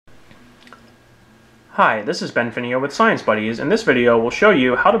Hi, this is Ben Finio with Science Buddies, and this video will show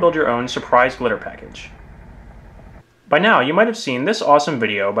you how to build your own surprise glitter package. By now, you might have seen this awesome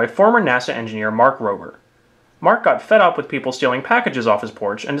video by former NASA engineer Mark Rober. Mark got fed up with people stealing packages off his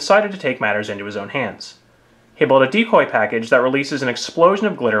porch and decided to take matters into his own hands. He built a decoy package that releases an explosion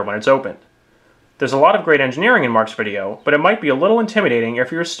of glitter when it's opened. There's a lot of great engineering in Mark's video, but it might be a little intimidating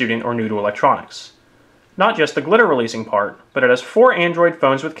if you're a student or new to electronics. Not just the glitter releasing part, but it has 4 Android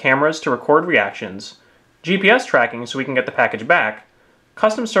phones with cameras to record reactions, GPS tracking so we can get the package back,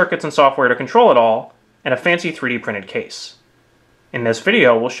 custom circuits and software to control it all, and a fancy 3D printed case. In this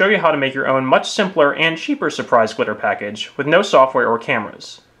video, we'll show you how to make your own much simpler and cheaper surprise glitter package with no software or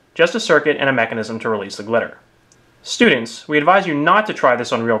cameras, just a circuit and a mechanism to release the glitter. Students, we advise you not to try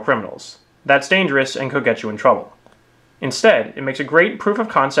this on real criminals. That's dangerous and could get you in trouble. Instead, it makes a great proof of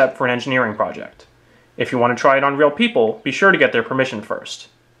concept for an engineering project. If you want to try it on real people, be sure to get their permission first.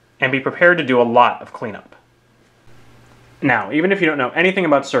 And be prepared to do a lot of cleanup. Now, even if you don't know anything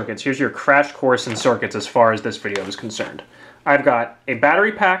about circuits, here's your crash course in circuits as far as this video is concerned. I've got a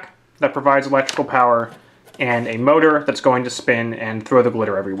battery pack that provides electrical power and a motor that's going to spin and throw the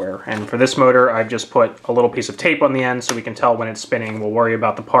glitter everywhere. And for this motor, I've just put a little piece of tape on the end so we can tell when it's spinning. We'll worry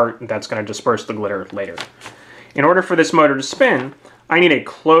about the part that's going to disperse the glitter later. In order for this motor to spin, I need a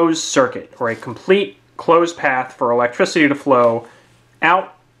closed circuit, or a complete closed path for electricity to flow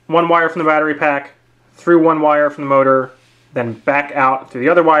out one wire from the battery pack, through one wire from the motor, then back out through the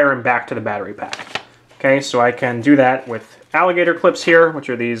other wire and back to the battery pack. Okay, so I can do that with alligator clips here, which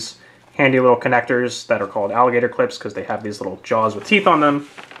are these handy little connectors that are called alligator clips because they have these little jaws with teeth on them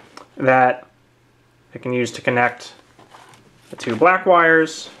that I can use to connect the 2 black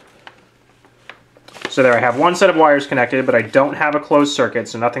wires. So there I have one set of wires connected, but I don't have a closed circuit,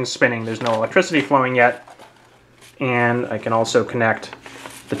 so nothing's spinning. There's no electricity flowing yet. And I can also connect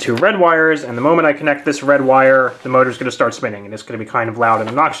the 2 red wires, and the moment I connect this red wire, the motor's going to start spinning, and it's going to be kind of loud and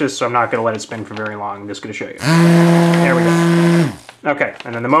obnoxious, so I'm not going to let it spin for very long. I'm just going to show you. There we go. Okay,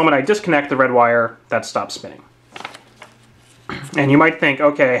 and then the moment I disconnect the red wire, that stops spinning. And you might think,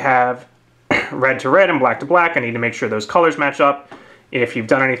 okay, I have red to red and black to black. I need to make sure those colors match up. If you've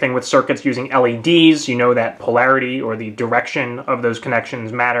done anything with circuits using LEDs, you know that polarity or the direction of those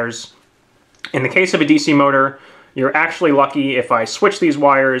connections matters. In the case of a DC motor, you're actually lucky if I switch these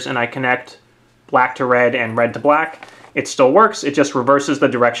wires and I connect black to red and red to black. It still works, it just reverses the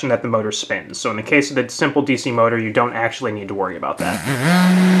direction that the motor spins. So in the case of the simple DC motor, you don't actually need to worry about that.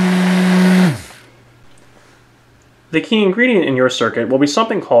 The key ingredient in your circuit will be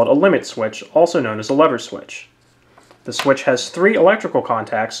something called a limit switch, also known as a lever switch. The switch has 3 electrical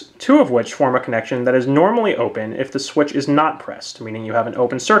contacts, 2 of which form a connection that is normally open if the switch is not pressed, meaning you have an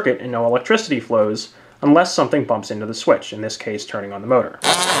open circuit and no electricity flows unless something bumps into the switch, in this case turning on the motor.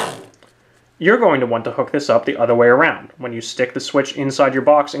 You're going to want to hook this up the other way around. When you stick the switch inside your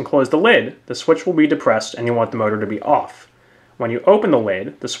box and close the lid, the switch will be depressed and you want the motor to be off. When you open the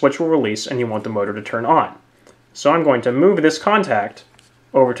lid, the switch will release and you want the motor to turn on. So I'm going to move this contact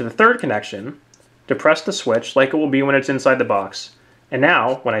over to the 3rd connection, depress the switch like it will be when it's inside the box, and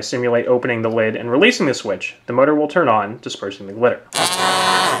now, when I simulate opening the lid and releasing the switch, the motor will turn on, dispersing the glitter.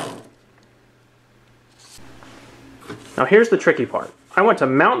 Now here's the tricky part. I want to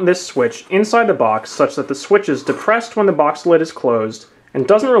mount this switch inside the box such that the switch is depressed when the box lid is closed and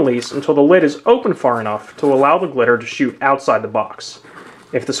doesn't release until the lid is open far enough to allow the glitter to shoot outside the box.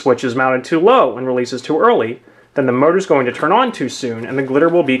 If the switch is mounted too low and releases too early, then the motor's going to turn on too soon and the glitter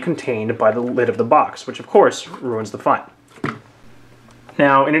will be contained by the lid of the box, which of course ruins the fun.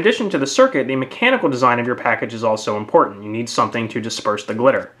 Now, in addition to the circuit, the mechanical design of your package is also important. You need something to disperse the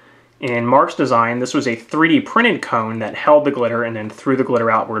glitter. In Mark's design, this was a 3D printed cone that held the glitter and then threw the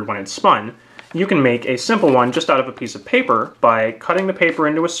glitter outward when it spun. You can make a simple one just out of a piece of paper by cutting the paper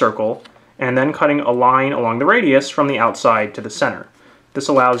into a circle and then cutting a line along the radius from the outside to the center. This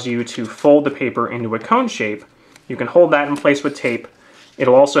allows you to fold the paper into a cone shape. You can hold that in place with tape.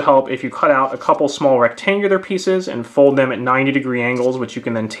 It'll also help if you cut out a couple small rectangular pieces and fold them at 90-degree angles, which you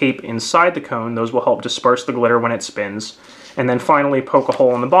can then tape inside the cone. Those will help disperse the glitter when it spins. And then finally poke a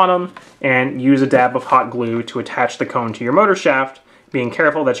hole in the bottom and use a dab of hot glue to attach the cone to your motor shaft, being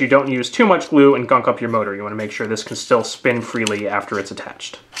careful that you don't use too much glue and gunk up your motor. You want to make sure this can still spin freely after it's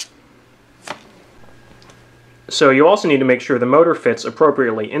attached. So you also need to make sure the motor fits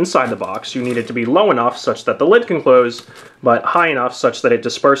appropriately inside the box. You need it to be low enough such that the lid can close, but high enough such that it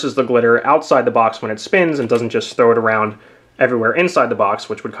disperses the glitter outside the box when it spins and doesn't just throw it around everywhere inside the box,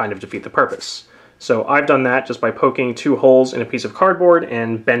 which would kind of defeat the purpose. So I've done that just by poking 2 holes in a piece of cardboard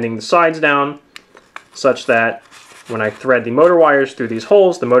and bending the sides down such that when I thread the motor wires through these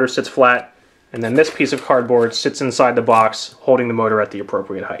holes, the motor sits flat And then this piece of cardboard sits inside the box, holding the motor at the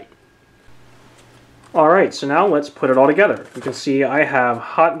appropriate height. Alright, so now let's put it all together. You can see I have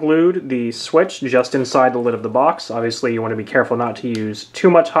hot glued the switch just inside the lid of the box. Obviously you want to be careful not to use too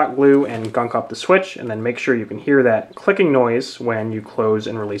much hot glue and gunk up the switch, and then make sure you can hear that clicking noise when you close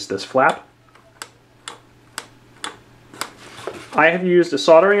and release this flap. I have used a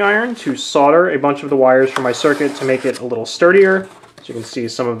soldering iron to solder a bunch of the wires for my circuit to make it a little sturdier. So you can see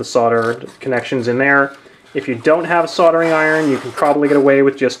some of the solder connections in there. If you don't have a soldering iron, you can probably get away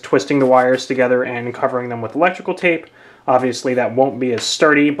with just twisting the wires together and covering them with electrical tape. Obviously that won't be as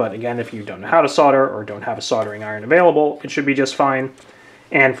sturdy, but again, if you don't know how to solder or don't have a soldering iron available, it should be just fine.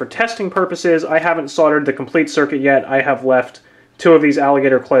 And for testing purposes, I haven't soldered the complete circuit yet. I have left 2 of these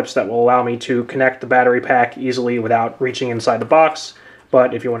alligator clips that will allow me to connect the battery pack easily without reaching inside the box.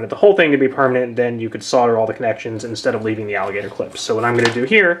 But if you wanted the whole thing to be permanent, then you could solder all the connections instead of leaving the alligator clips. So what I'm going to do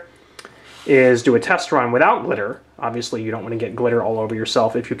here is do a test run without glitter. Obviously you don't want to get glitter all over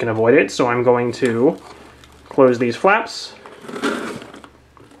yourself if you can avoid it. So I'm going to close these flaps,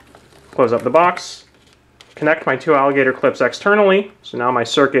 close up the box, connect my 2 alligator clips externally. So now my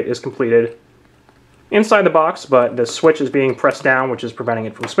circuit is completed inside the box, but the switch is being pressed down, which is preventing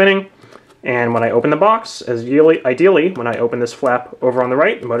it from spinning. And when I open the box, ideally, when I open this flap over on the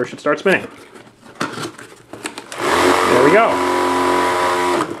right, the motor should start spinning. There we go.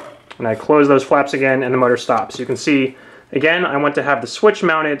 And I close those flaps again, and the motor stops. You can see, again, I want to have the switch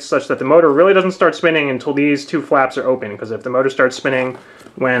mounted such that the motor really doesn't start spinning until these 2 flaps are open, because if the motor starts spinning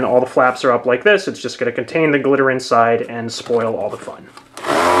when all the flaps are up like this, it's just going to contain the glitter inside and spoil all the fun.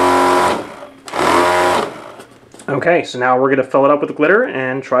 Okay, so now we're going to fill it up with glitter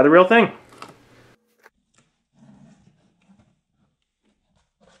and try the real thing.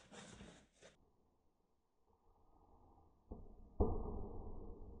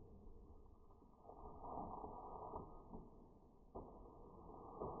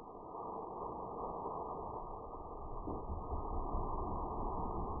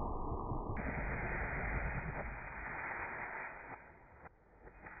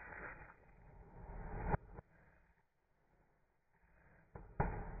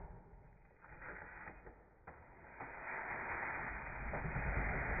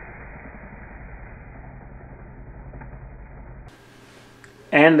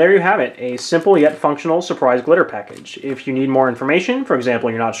 And there you have it, a simple yet functional surprise glitter package. If you need more information, for example,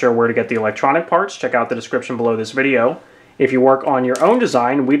 you're not sure where to get the electronic parts, check out the description below this video. If you work on your own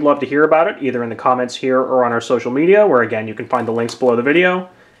design, we'd love to hear about it, either in the comments here or on our social media, where again, you can find the links below the video.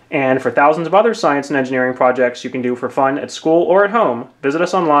 And for thousands of other science and engineering projects you can do for fun at school or at home, visit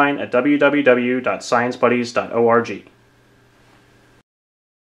us online at www.sciencebuddies.org.